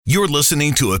You're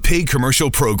listening to a paid commercial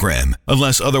program.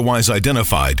 Unless otherwise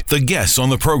identified, the guests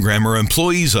on the program are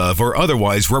employees of or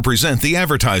otherwise represent the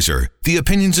advertiser. The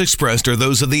opinions expressed are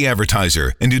those of the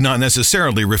advertiser and do not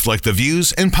necessarily reflect the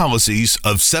views and policies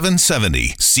of 770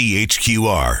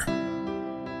 CHQR.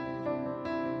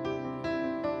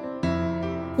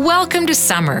 Welcome to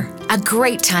summer, a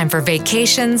great time for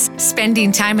vacations,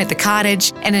 spending time at the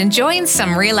cottage, and enjoying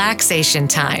some relaxation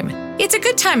time. It's a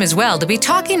good time as well to be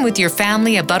talking with your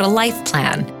family about a life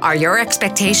plan. Are your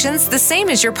expectations the same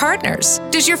as your partner's?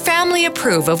 Does your family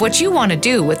approve of what you want to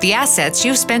do with the assets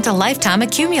you've spent a lifetime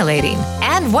accumulating?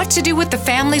 And what to do with the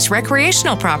family's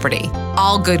recreational property?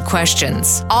 All good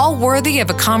questions, all worthy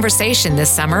of a conversation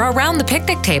this summer around the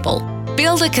picnic table.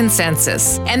 Build a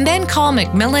consensus and then call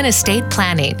MacMillan Estate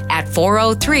Planning at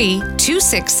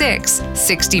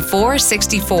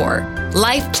 403-266-6464.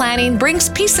 Life planning brings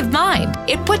peace of mind.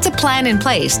 It puts a plan in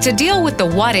place to deal with the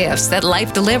what-ifs that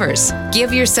life delivers.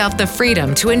 Give yourself the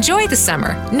freedom to enjoy the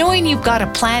summer, knowing you've got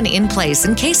a plan in place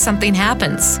in case something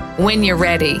happens. When you're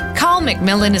ready, call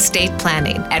MacMillan Estate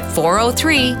Planning at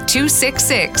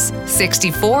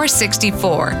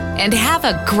 403-266-6464 and have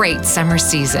a great summer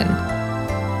season.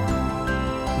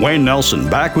 Wayne Nelson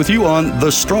back with you on The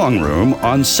Strong Room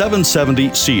on 770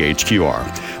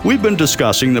 CHQR. We've been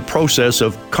discussing the process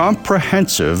of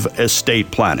comprehensive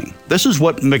estate planning. This is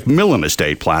what MacMillan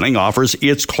Estate Planning offers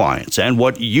its clients and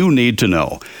what you need to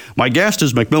know. My guest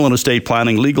is MacMillan Estate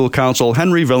Planning Legal Counsel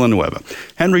Henry Villanueva.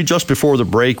 Henry, just before the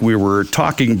break, we were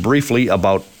talking briefly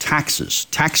about taxes,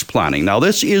 tax planning. Now,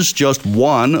 this is just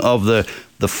one of the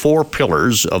four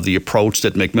pillars of the approach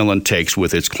that MacMillan takes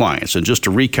with its clients. And just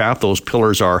to recap, those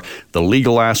pillars are the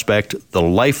legal aspect, the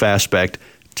life aspect,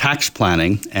 tax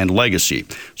planning, and legacy.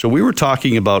 So we were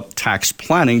talking about tax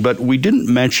planning, but we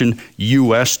didn't mention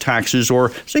U.S. taxes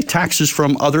or, say, taxes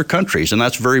from other countries. And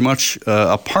that's very much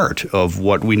a part of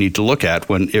what we need to look at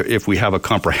if we have a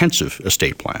comprehensive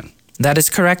estate plan. That is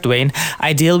correct, Wayne.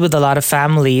 I deal with a lot of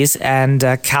families, and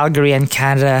Calgary and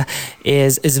Canada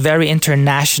is very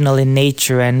international in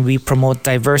nature, and we promote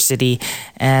diversity.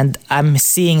 And I'm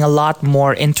seeing a lot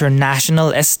more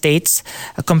international estates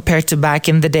compared to back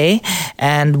in the day.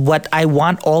 And what I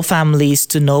want all families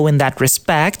to know in that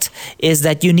respect is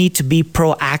that you need to be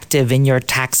proactive in your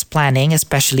tax planning,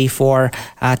 especially for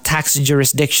tax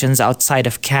jurisdictions outside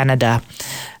of Canada.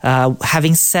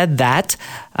 Having said that,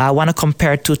 I want to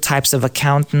compare two types of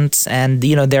accountants, and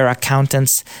there are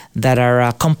accountants that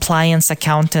are compliance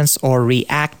accountants or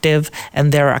reactive,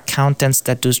 and there are accountants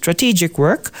that do strategic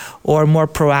work or more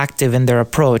proactive in their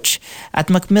approach. At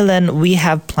MacMillan, we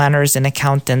have planners and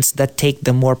accountants that take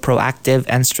the more proactive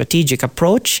and strategic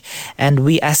approach, and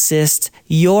we assist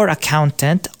your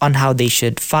accountant on how they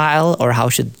should file or how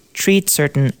should treat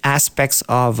certain aspects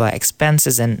of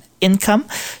expenses and income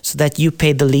so that you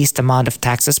pay the least amount of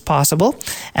taxes possible.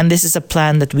 And this is a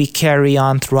plan that we carry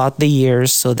on throughout the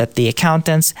years so that the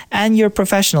accountants and your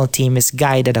professional team is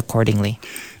guided accordingly.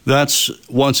 That's,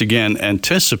 once again,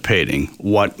 anticipating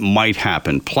what might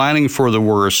happen, planning for the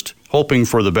worst, hoping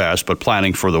for the best, but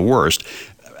planning for the worst,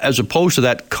 as opposed to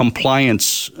that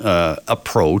compliance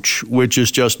approach, which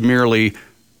is just merely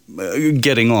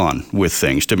getting on with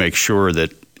things to make sure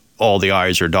that all the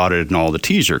I's are dotted and all the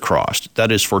T's are crossed.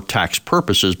 That is for tax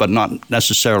purposes, but not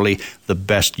necessarily the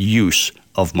best use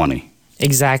of money.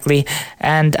 Exactly.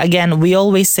 And again, we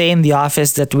always say in the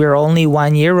office that we're only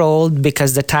 1 year old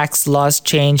because the tax laws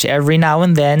change every now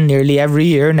and then, nearly every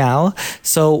year now.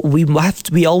 So we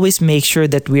always make sure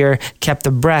that we're kept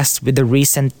abreast with the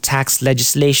recent tax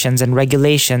legislations and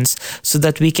regulations so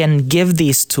that we can give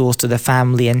these tools to the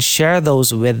family and share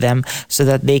those with them so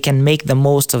that they can make the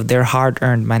most of their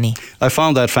hard-earned money. I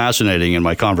found that fascinating in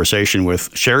my conversation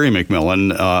with Sherry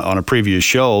MacMillan on a previous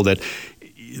show that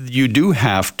you do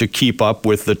have to keep up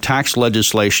with the tax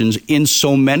legislations in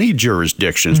so many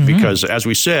jurisdictions because, as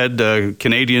we said,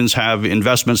 Canadians have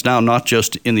investments now not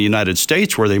just in the United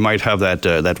States where they might have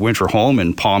that winter home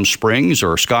in Palm Springs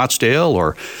or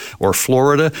Scottsdale or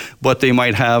Florida, but they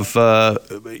might have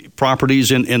properties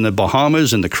in the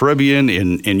Bahamas, in the Caribbean,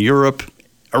 in Europe,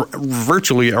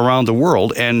 virtually around the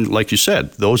world. And like you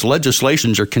said, those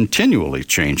legislations are continually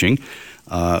changing.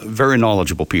 Very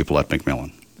knowledgeable people at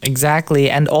MacMillan. Exactly.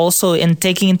 And also in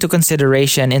taking into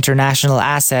consideration international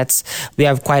assets, we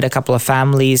have quite a couple of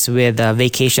families with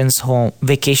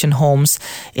vacation homes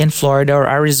in Florida or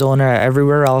Arizona or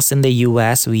everywhere else in the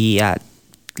U.S. We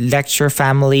lecture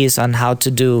families on how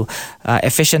to do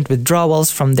efficient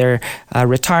withdrawals from their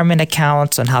retirement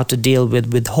accounts, on how to deal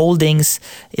with withholdings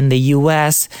in the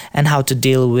U.S., and how to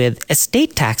deal with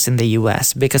estate tax in the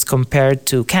U.S. Because compared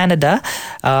to Canada,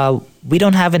 we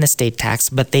don't have an estate tax,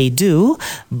 but they do.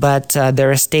 But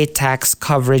their estate tax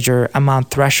coverage or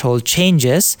amount threshold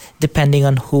changes depending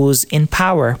on who's in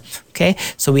power. Okay,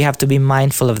 so we have to be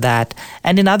mindful of that.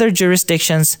 And in other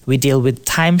jurisdictions, we deal with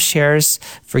timeshares.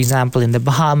 For example, in the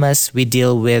Bahamas, we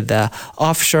deal with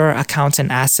offshore accounts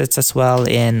and assets as well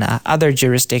in other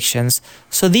jurisdictions.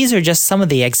 So these are just some of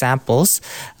the examples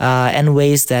and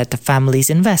ways that families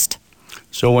invest.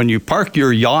 So when you park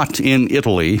your yacht in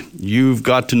Italy, you've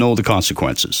got to know the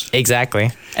consequences.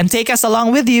 Exactly. And take us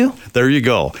along with you. There you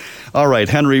go. All right,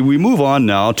 Henry, we move on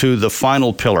now to the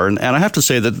final pillar. And I have to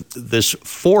say that this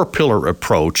 4-pillar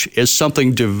approach is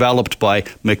something developed by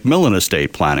MacMillan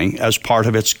Estate Planning as part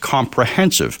of its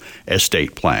comprehensive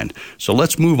estate plan. So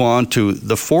let's move on to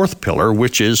the 4th pillar,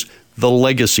 which is the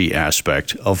legacy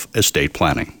aspect of estate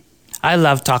planning. I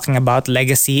love talking about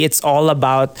legacy. It's all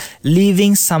about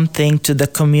leaving something to the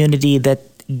community that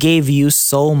gave you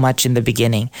so much in the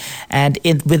beginning. And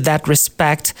with that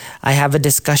respect, I have a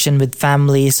discussion with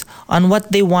families on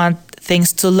what they want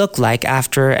things to look like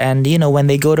after and, when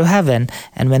they go to heaven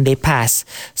and when they pass.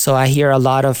 So I hear a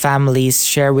lot of families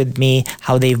share with me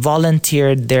how they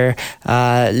volunteered their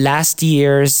last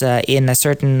years in a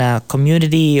certain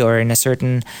community or in a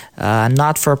certain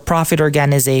not-for-profit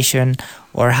organization,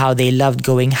 or how they loved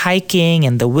going hiking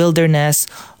in the wilderness,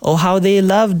 or how they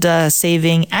loved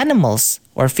saving animals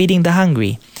or feeding the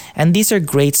hungry. And these are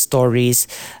great stories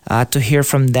to hear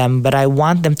from them, but I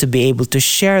want them to be able to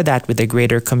share that with the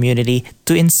greater community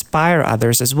to inspire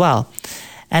others as well.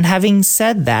 And having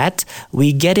said that,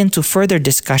 we get into further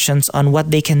discussions on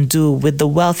what they can do with the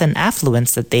wealth and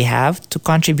affluence that they have to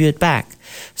contribute back.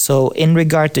 So in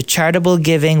regard to charitable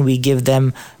giving, we give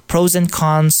them pros and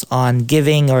cons on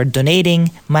giving or donating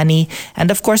money.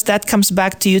 And of course, that comes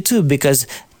back to you too, because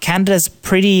Canada's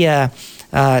pretty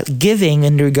giving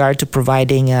in regard to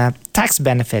providing tax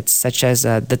benefits, such as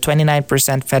the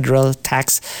 29% federal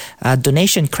tax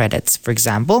donation credits, for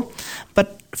example.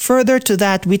 But further to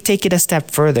that, we take it a step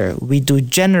further. We do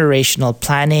generational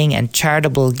planning and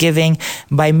charitable giving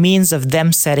by means of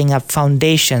them setting up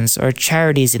foundations or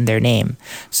charities in their name,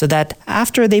 so that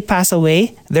after they pass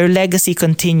away, their legacy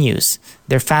continues.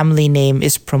 Their family name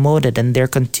is promoted and they're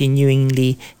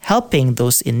continually helping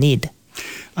those in need.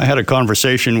 I had a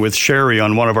conversation with Sherry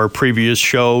on one of our previous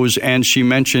shows, and she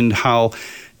mentioned how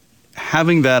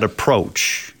having that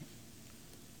approach,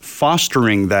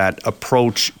 fostering that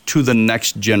approach to the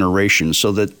next generation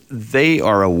so that they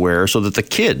are aware, so that the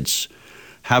kids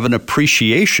have an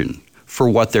appreciation for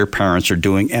what their parents are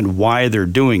doing and why they're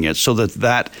doing it, so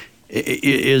that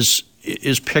is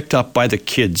picked up by the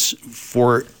kids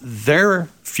for their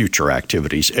future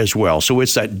activities as well. So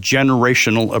it's that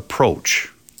generational approach.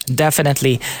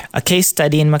 Definitely. A case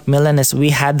study in MacMillan is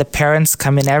we had the parents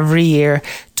come in every year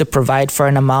to provide for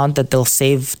an amount that they'll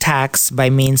save tax by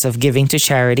means of giving to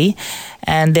charity.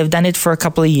 And they've done it for a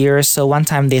couple of years. So one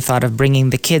time they thought of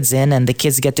bringing the kids in, and the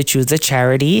kids get to choose the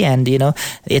charity. And,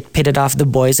 it pitted off the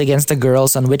boys against the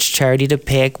girls on which charity to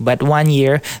pick. But one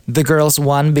year, the girls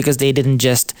won because they didn't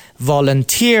just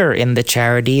volunteer in the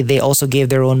charity. They also gave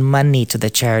their own money to the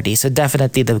charity. So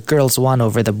definitely the girls won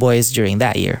over the boys during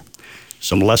that year.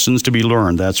 Some lessons to be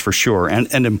learned, that's for sure,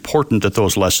 and important that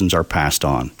those lessons are passed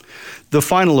on. The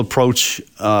final approach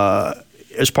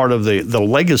as part of the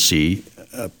legacy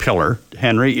pillar,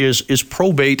 Henry, is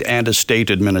probate and estate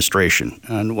administration.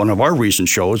 And one of our recent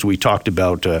shows, we talked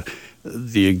about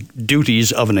the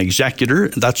duties of an executor.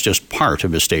 That's just part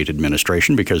of estate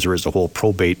administration because there is the whole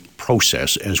probate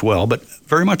process as well, but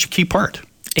very much a key part.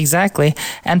 Exactly.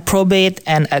 And probate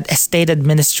and estate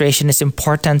administration is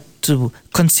important to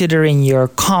consider in your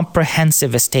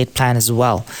comprehensive estate plan as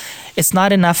well. It's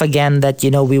not enough, again, that,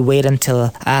 we wait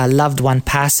until a loved one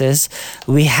passes.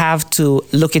 We have to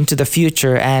look into the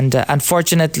future. And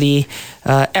unfortunately,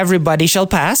 everybody shall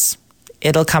pass.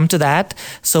 It'll come to that.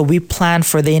 So we plan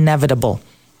for the inevitable.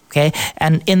 Okay,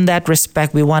 and in that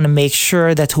respect, we want to make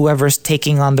sure that whoever's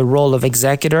taking on the role of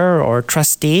executor or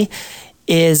trustee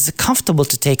is comfortable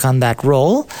to take on that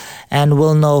role and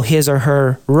will know his or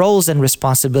her roles and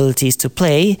responsibilities to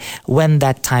play when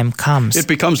that time comes. It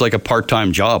becomes like a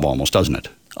part-time job almost, doesn't it?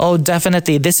 Oh,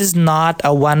 definitely. This is not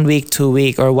a 1 week, 2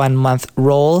 week, or 1 month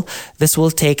role. This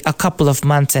will take a couple of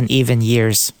months and even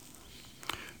years.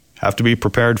 Have to be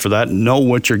prepared for that. Know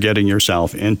what you're getting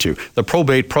yourself into. The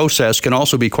probate process can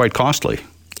also be quite costly.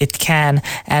 it can.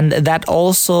 And that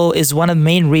also is one of the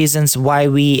main reasons why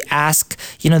we ask,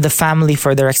 the family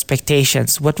for their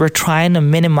expectations. What we're trying to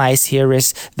minimize here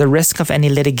is the risk of any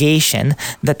litigation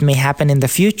that may happen in the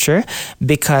future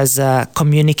because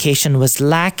communication was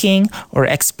lacking or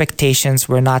expectations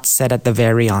were not set at the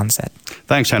very onset.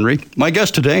 Thanks, Henry. My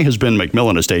guest today has been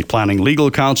MacMillan Estate Planning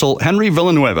Legal Counsel Henry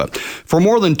Villanueva. For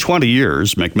more than 20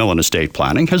 years, MacMillan Estate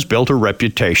Planning has built a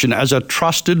reputation as a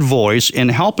trusted voice in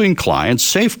helping clients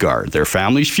safeguard their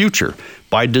family's future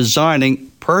by designing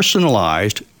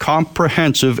personalized,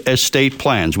 comprehensive estate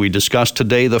plans. We discussed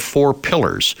today the 4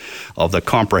 pillars of the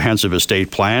comprehensive estate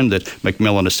plan that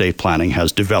MacMillan Estate Planning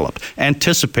has developed,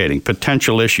 anticipating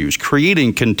potential issues,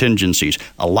 creating contingencies,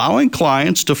 allowing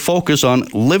clients to focus on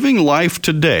living life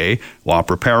today while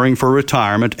preparing for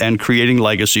retirement and creating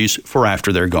legacies for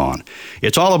after they're gone.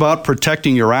 It's all about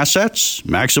protecting your assets,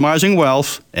 maximizing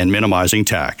wealth, and minimizing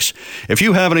tax. If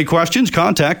you have any questions,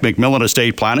 contact MacMillan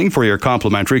Estate Planning for your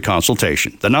complimentary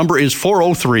consultation. The number is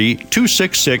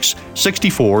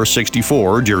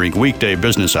 403-266-6464 during weekday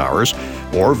business hours,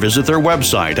 or visit their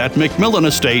website at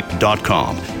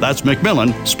macmillanestate.com. That's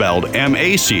MacMillan, spelled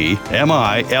MacMillan.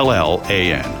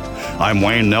 I'm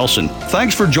Wayne Nelson.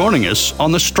 Thanks for joining us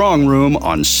on The Strong Room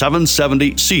on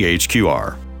 770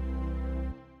 CHQR.